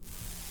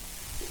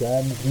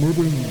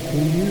Transmitting to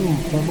you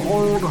from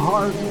Old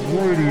Heart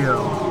Radio.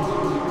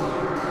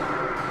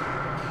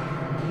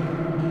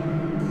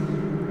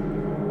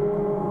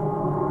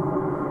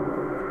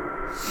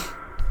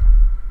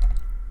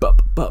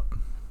 Bup.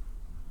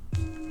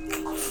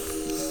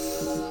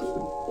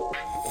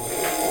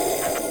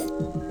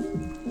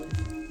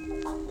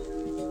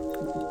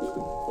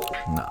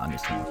 Nah, I need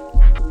some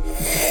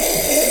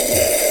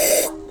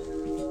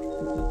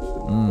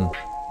more.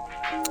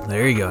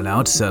 There you go.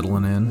 Now it's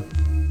settling in.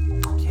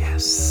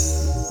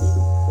 Yes.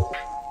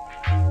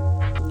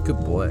 Good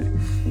boy.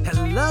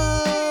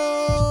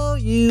 Hello,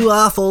 you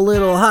awful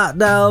little hot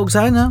dogs.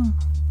 I know.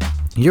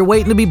 You're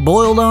waiting to be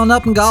boiled on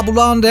up and gobbled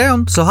on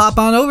down, so hop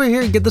on over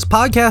here and get this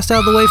podcast out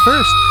of the way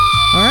first.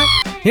 All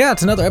right? Yeah,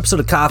 it's another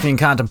episode of Coffee and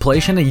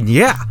Contemplation, and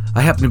yeah,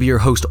 I happen to be your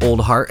host, Old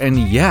Heart, and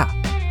yeah,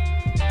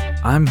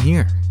 I'm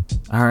here.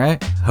 All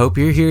right? Hope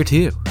you're here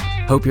too.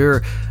 Hope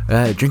you're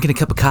drinking a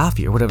cup of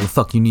coffee or whatever the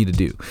fuck you need to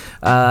do.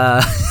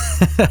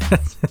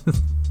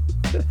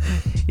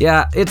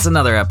 Yeah, it's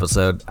another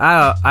episode.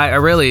 I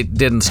really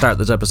didn't start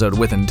this episode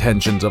with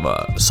intentions of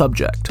a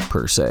subject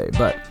per se,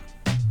 but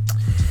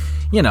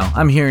you know,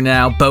 I'm here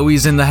now.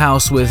 Bowie's in the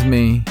house with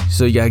me,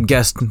 so you got a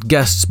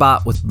guest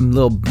spot with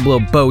little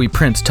Bowie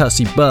Prince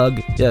Tussie Bug.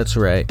 That's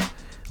right,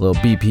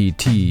 little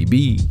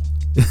BPTB.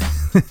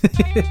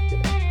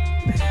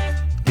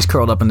 He's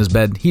curled up in his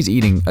bed. He's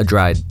eating a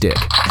dried dick,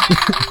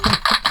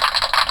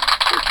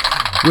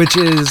 which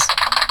is,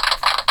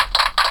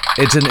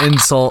 it's an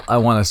insult I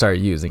want to start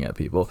using at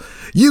people.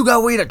 You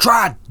go eat a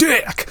dried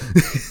dick.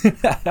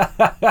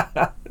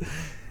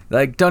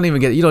 Like, you don't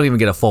even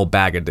get a full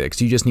bag of dicks.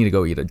 You just need to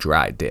go eat a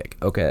dry dick,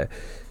 okay?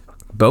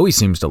 Bowie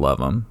seems to love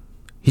them.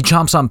 He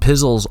chomps on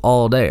pizzles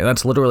all day, and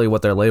that's literally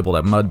what they're labeled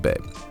at Mudbay.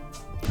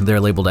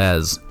 They're labeled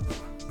as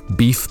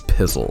beef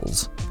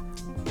pizzles.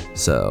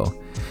 So,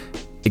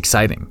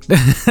 exciting.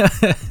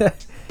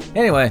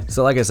 Anyway,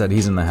 so like I said,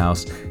 he's in the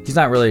house. He's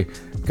not really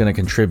gonna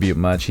contribute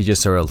much. He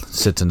just sort of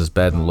sits in his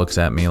bed and looks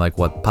at me like,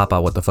 "What, Papa?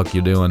 What the fuck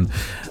you doing?"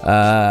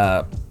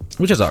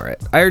 Which is all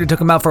right. I already took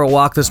him out for a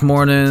walk this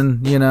morning,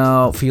 you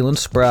know, feeling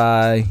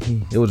spry.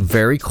 It was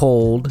very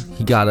cold.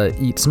 He gotta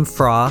eat some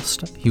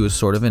frost. He was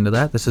sort of into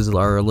that. This is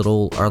our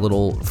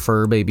little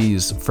fur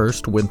baby's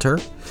first winter.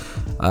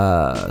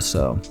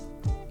 So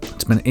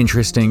it's been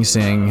interesting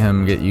seeing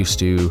him get used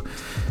to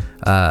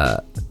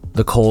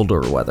the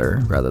colder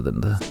weather rather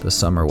than the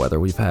summer weather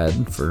we've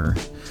had for,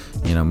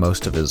 you know,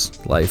 most of his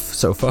life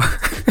so far.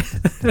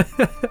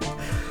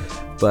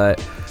 But,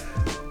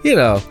 you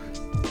know,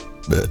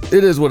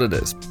 it is what it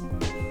is.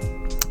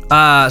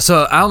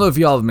 So I don't know if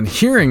y'all have been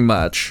hearing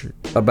much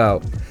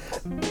about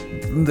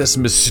this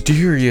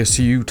mysterious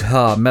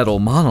Utah metal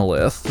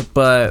monolith,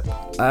 but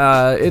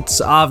it's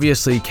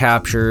obviously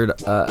captured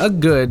a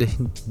good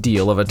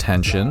deal of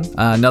attention.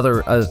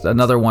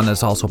 Another one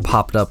has also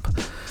popped up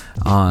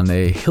on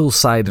a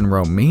hillside in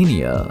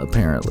Romania,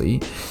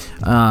 apparently.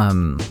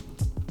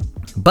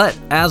 But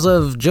as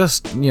of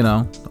just, you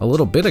know, a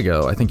little bit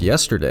ago, I think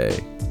yesterday,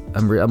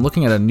 I'm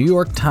looking at a New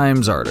York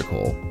Times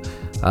article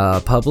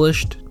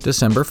published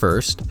December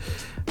 1st,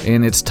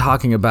 and it's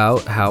talking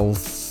about how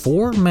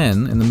 4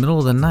 men in the middle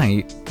of the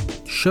night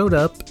showed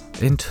up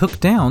and took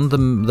down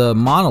the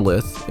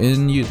monolith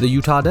in the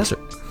Utah desert.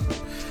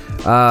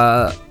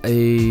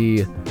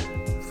 A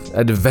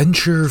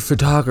adventure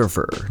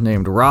photographer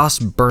named Ross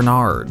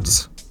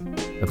Bernards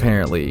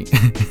apparently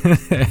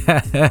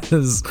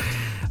has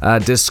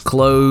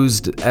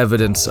disclosed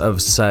evidence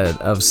of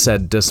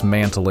said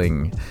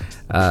dismantling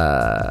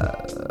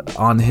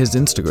on his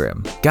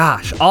Instagram.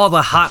 Gosh, all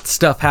the hot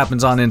stuff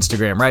happens on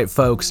Instagram, right,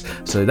 folks?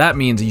 So that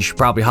means you should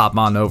probably hop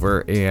on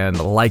over and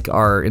like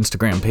our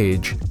Instagram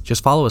page.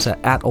 Just follow us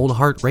at Old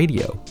Heart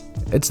Radio.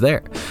 It's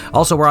there.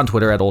 Also, we're on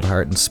Twitter at Old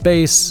Heart in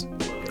Space,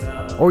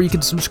 or you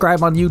can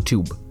subscribe on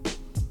YouTube.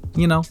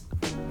 You know.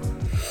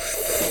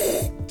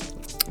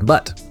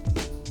 But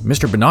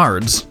Mr.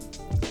 Bernards,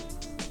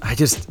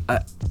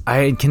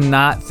 I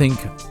cannot think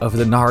of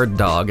the Nard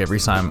dog every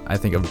time I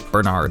think of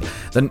Bernard.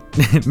 Then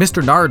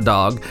Mr. Nard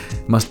dog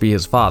must be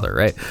his father,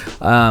 right?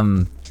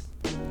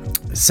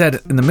 Said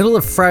in the middle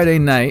of Friday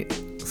night,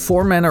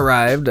 4 men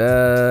arrived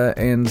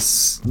and,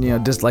 you know,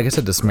 just like I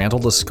said,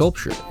 dismantled the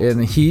sculpture.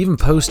 And he even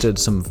posted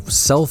some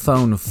cell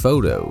phone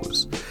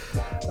photos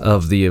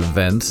of the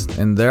event.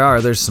 And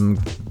there's some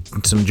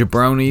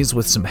jabronis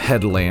with some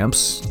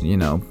headlamps, you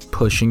know,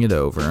 pushing it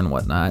over and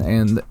whatnot.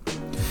 And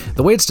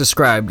the way it's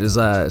described is,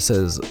 it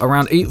says,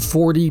 around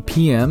 8:40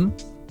 p.m.,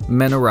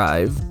 men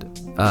arrived.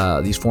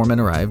 These 4 men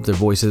arrived, their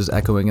voices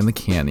echoing in the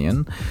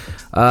canyon.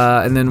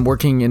 And then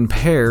working in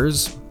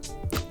pairs,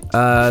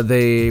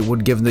 they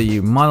would give the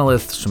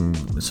monolith some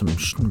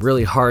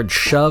really hard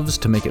shoves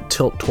to make it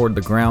tilt toward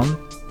the ground.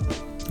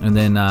 And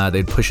then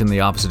they'd push in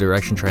the opposite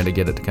direction, trying to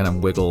get it to kind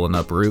of wiggle and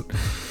uproot.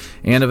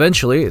 And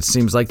eventually, it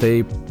seems like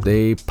they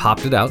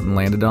popped it out and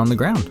landed on the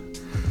ground.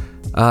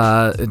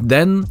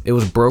 Then it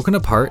was broken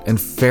apart and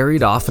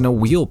ferried off in a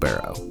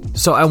wheelbarrow.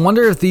 So I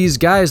wonder if these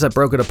guys that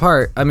broke it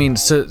apart, I mean,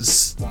 so,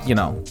 you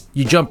know,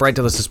 you jump right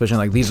to the suspicion,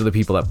 like, these are the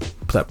people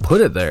that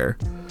put it there.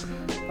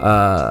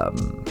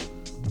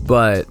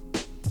 But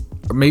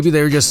maybe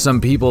they're just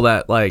some people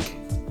that, like,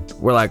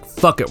 were like,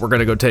 fuck it, we're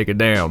gonna go take it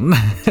down.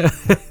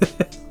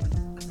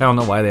 I don't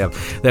know why they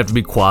have to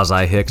be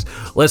quasi-hicks.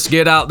 Let's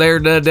get out there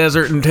to the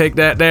desert and take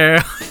that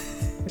down.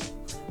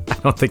 I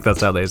don't think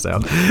that's how they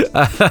sound.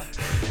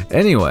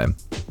 Anyway,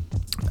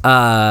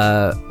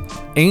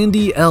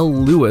 Andy L.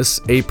 Lewis,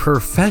 a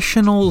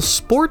professional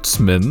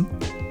sportsman.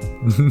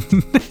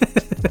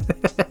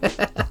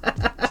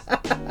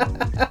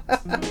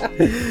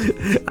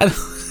 I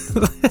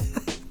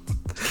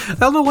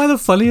don't know why the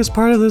funniest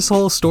part of this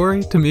whole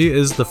story to me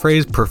is the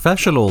phrase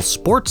professional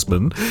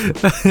sportsman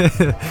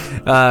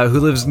who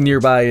lives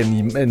nearby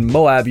in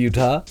Moab,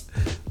 Utah,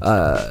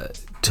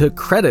 took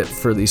credit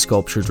for the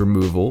sculpture's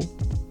removal,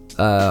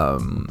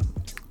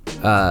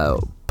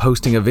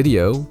 posting a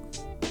video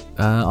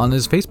on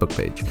his Facebook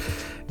page.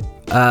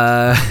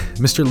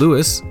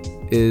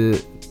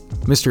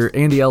 Mr.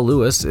 Andy L.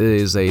 Lewis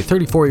is a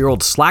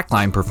 34-year-old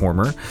slackline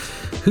performer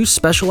who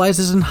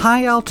specializes in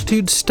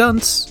high-altitude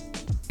stunts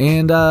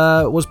and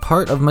was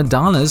part of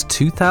Madonna's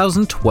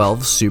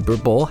 2012 Super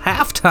Bowl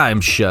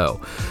halftime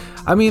show.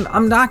 I mean,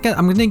 I'm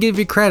gonna give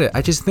you credit.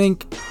 I just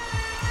think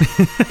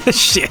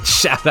shit,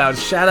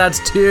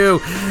 shout-outs to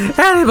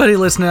anybody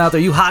listening out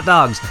there. You hot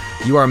dogs,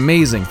 you are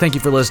amazing. Thank you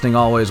for listening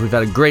always. We've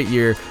had a great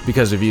year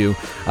because of you.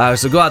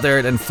 So go out there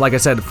and, like I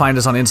said, find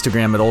us on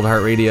Instagram at Old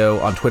Heart Radio,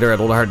 on Twitter at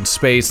Old Heart in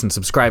Space, and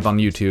subscribe on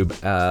YouTube.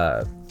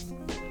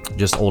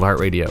 Just Old Heart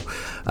Radio.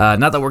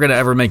 Not that we're gonna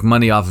ever make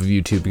money off of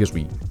YouTube because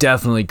we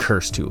definitely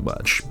curse too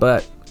much,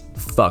 but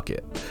fuck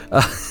it.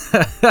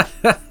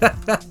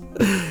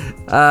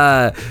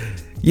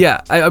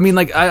 Yeah, I mean,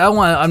 like,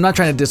 I'm not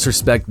trying to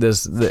disrespect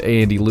the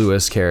Andy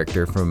Lewis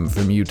character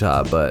from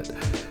Utah, but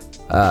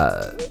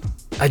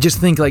I just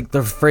think, like,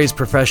 the phrase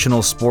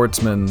professional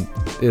sportsman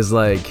is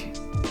like,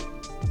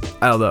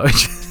 I don't know.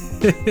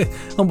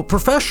 I'm a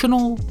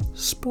professional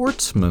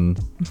sportsman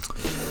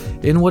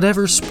in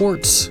whatever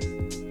sports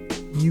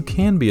you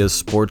can be a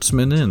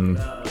sportsman in.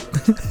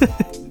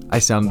 I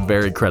sound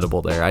very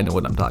credible there. I know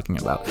what I'm talking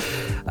about.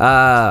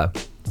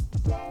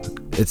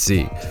 Let's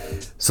see.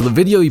 So the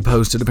video he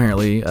posted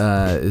apparently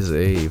is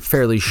a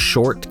fairly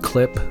short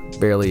clip,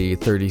 barely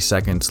 30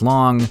 seconds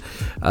long,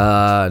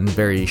 and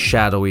very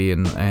shadowy,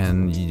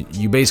 and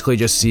you basically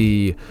just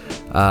see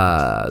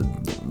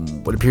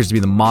what appears to be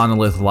the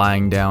monolith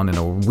lying down in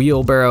a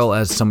wheelbarrow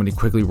as somebody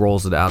quickly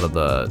rolls it out of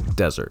the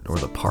desert or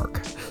the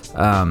park.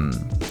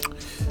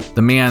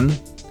 The man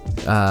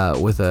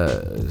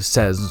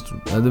says,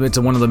 it's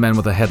one of the men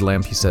with a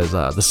headlamp. He says,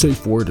 the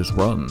safe word is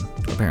run,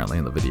 apparently,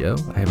 in the video.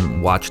 I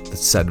haven't watched the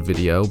said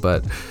video,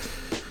 but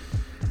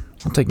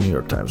I'll take New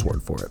York Times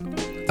word for it.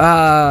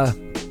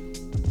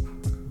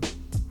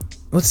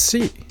 Let's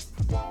see.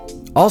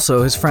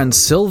 Also, his friend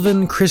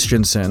Sylvan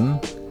Christensen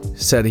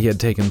said he had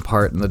taken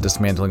part in the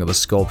dismantling of the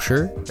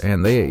sculpture,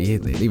 and they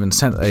even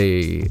sent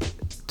a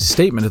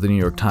statement to the New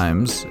York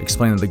Times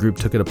explaining that the group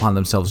took it upon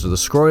themselves to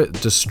destroy.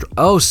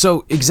 Oh,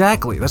 so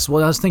exactly, that's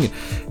what I was thinking.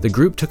 The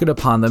group took it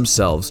upon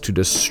themselves to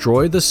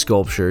destroy the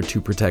sculpture to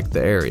protect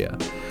the area,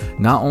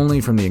 not only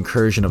from the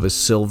incursion of a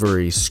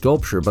silvery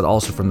sculpture, but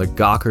also from the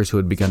gawkers who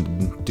had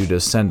begun to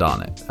descend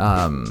on it.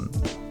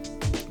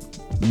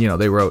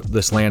 They wrote,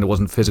 this land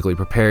wasn't physically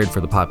prepared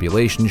for the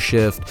population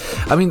shift.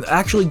 I mean,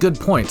 actually good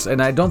points.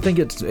 And I don't think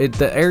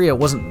the area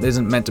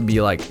isn't meant to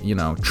be, like,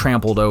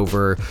 trampled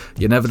over.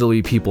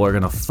 Inevitably people are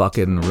gonna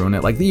fucking ruin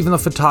it. Like, even the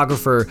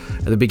photographer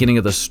at the beginning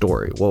of the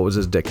story, what was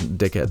his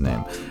dickhead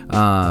name?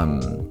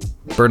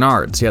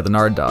 Bernard. So yeah, the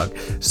Nard dog.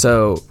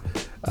 So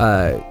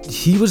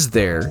he was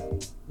there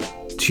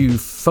to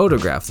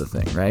photograph the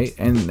thing, right?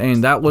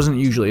 And that wasn't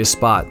usually a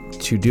spot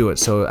to do it.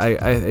 So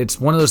it's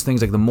one of those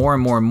things, like, the more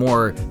and more and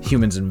more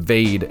humans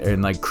invade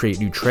and, like, create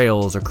new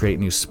trails or create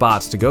new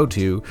spots to go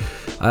to,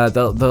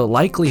 the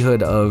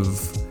likelihood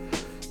of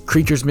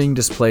creatures being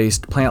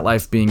displaced, plant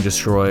life being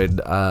destroyed,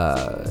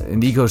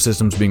 and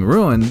ecosystems being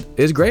ruined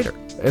is greater.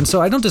 And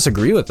so I don't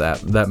disagree with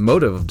that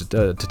motive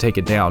to take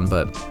it down,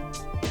 but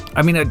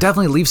I mean, it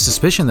definitely leaves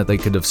suspicion that they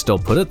could have still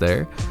put it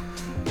there.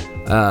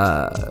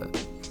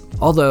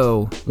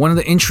 Although, one of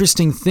the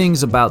interesting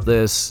things about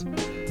this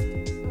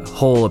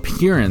whole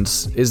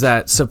appearance is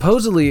that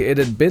supposedly it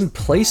had been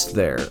placed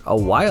there a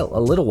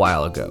little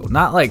while ago.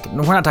 Not like,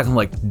 we're not talking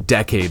like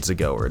decades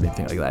ago or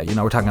anything like that.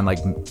 We're talking like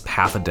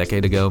half a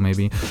decade ago,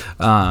 maybe.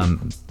 There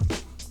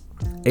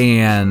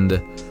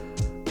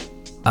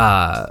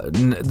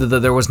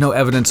was no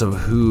evidence of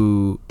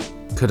who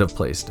could have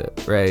placed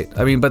it, right?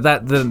 I mean, but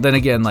then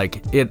again,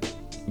 like, it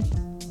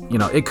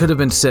could have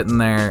been sitting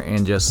there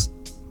and just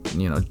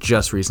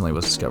recently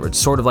was discovered.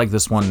 Sort of like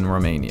this one in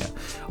Romania.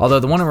 Although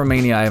the one in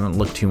Romania I haven't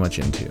looked too much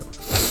into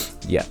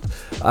yet.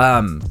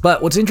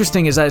 But what's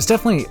interesting is that it's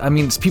definitely,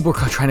 people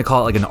are trying to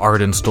call it like an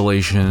art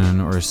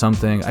installation or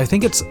something. I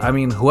think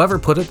whoever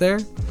put it there,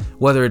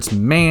 whether it's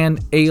man,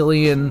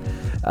 alien,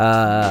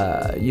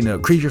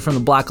 creature from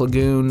the Black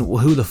Lagoon,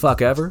 who the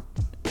fuck ever,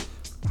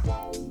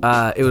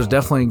 it was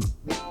definitely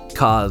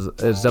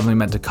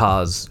meant to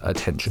cause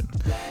attention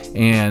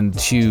and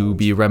to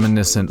be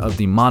reminiscent of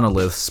the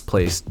monoliths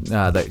placed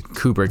that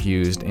Kubrick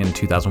used in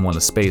 2001: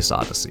 A Space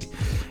Odyssey.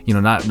 You know,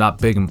 not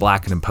big and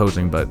black and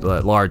imposing, but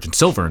large and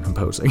silver and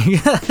imposing.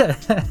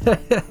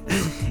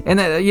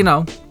 And you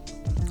know,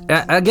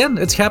 again,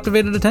 it's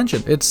captivated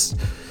attention. It's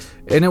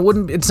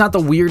not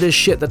the weirdest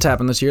shit that's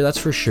happened this year, that's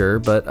for sure,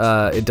 but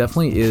it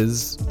definitely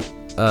is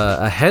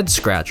a head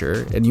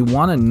scratcher, and you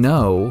want to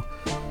know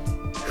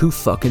who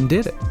fucking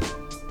did it.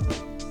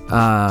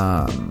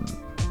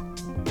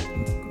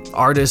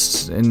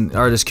 Artists and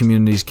artist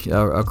communities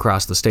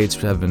across the states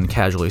have been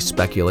casually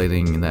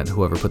speculating that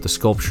whoever put the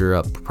sculpture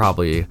up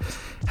probably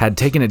had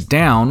taken it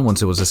down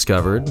once it was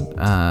discovered.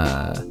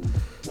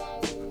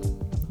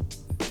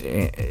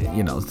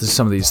 You know,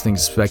 some of these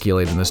things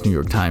speculate in this New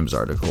York Times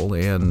article,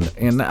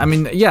 and I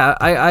mean, yeah,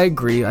 I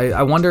agree.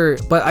 I wonder,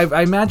 but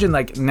I imagine,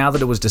 like, now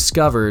that it was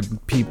discovered,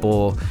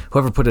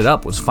 whoever put it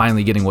up was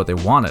finally getting what they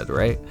wanted,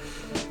 right?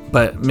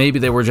 But maybe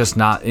they were just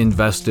not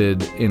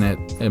invested in it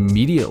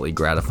immediately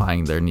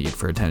gratifying their need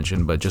for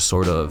attention, but just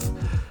sort of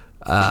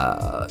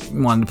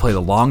wanted to play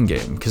the long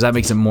game, because that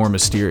makes it more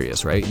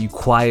mysterious, right? You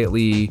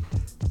quietly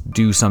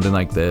do something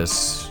like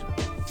this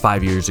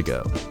 5 years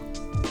ago,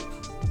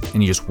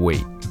 and you just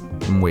wait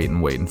and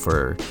waiting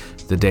for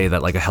the day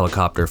that, like, a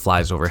helicopter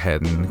flies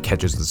overhead and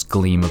catches this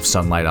gleam of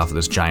sunlight off of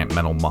this giant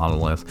metal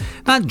monolith.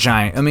 Not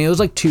giant, I mean, it was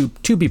like two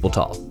people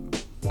tall.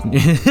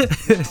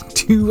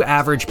 2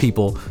 average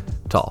people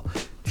tall,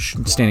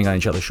 standing on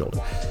each other's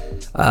shoulder.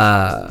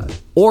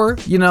 Or,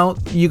 you know,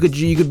 you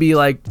could be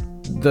like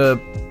the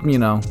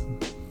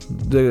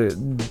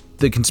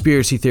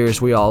conspiracy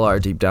theorists we all are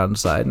deep down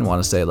inside, and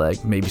want to say,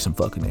 like, maybe some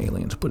fucking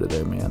aliens put it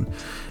there, man.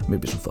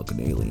 Maybe some fucking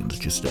aliens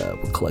just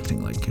were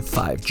collecting, like,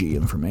 5G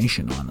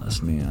information on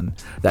us, man.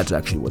 That's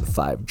actually where the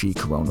 5G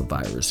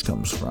coronavirus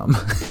comes from.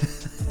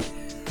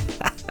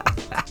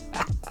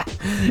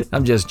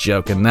 I'm just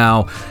joking.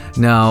 No,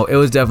 it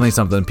was definitely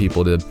something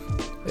people did.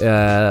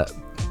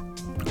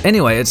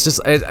 Anyway,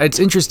 it's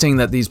interesting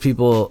that these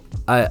people,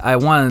 I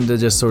wanted to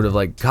just sort of,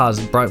 like,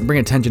 bring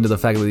attention to the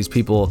fact that these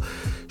people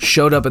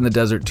showed up in the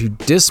desert to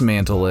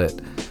dismantle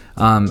it.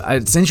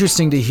 It's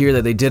interesting to hear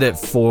that they did it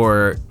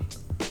for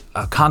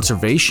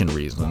conservation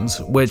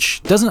reasons,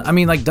 which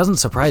doesn't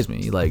surprise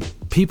me. Like,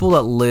 people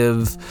that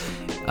live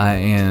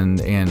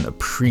and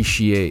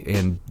appreciate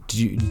and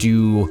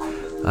do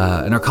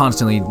and are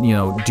constantly, you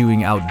know,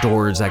 doing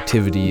outdoors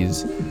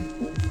activities,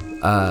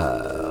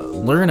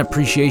 learn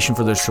appreciation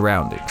for their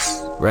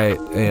surroundings, right?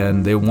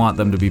 And they want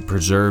them to be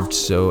preserved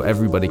so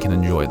everybody can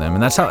enjoy them.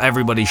 And that's how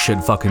everybody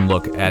should fucking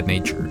look at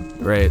nature,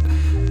 right?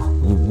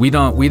 We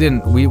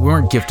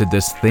weren't gifted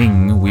this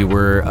thing.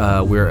 We're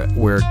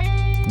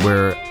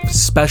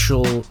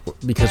special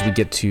because we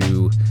get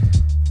to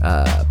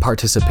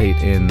participate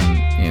in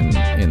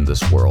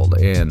this world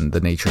and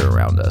the nature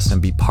around us, and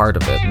be part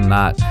of it, and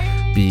not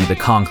be the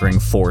conquering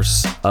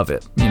force of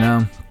it, you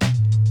know?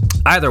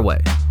 Either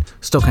way,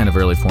 still kind of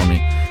early for me.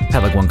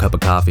 Have like 1 cup of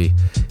coffee.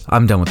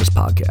 I'm done with this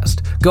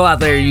podcast. Go out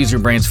there, use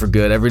your brains for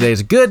good. Every day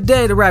is a good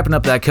day to ripen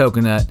up that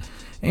coconut.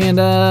 And,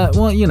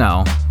 well, you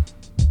know,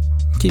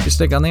 keep your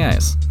stick on the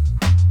ice.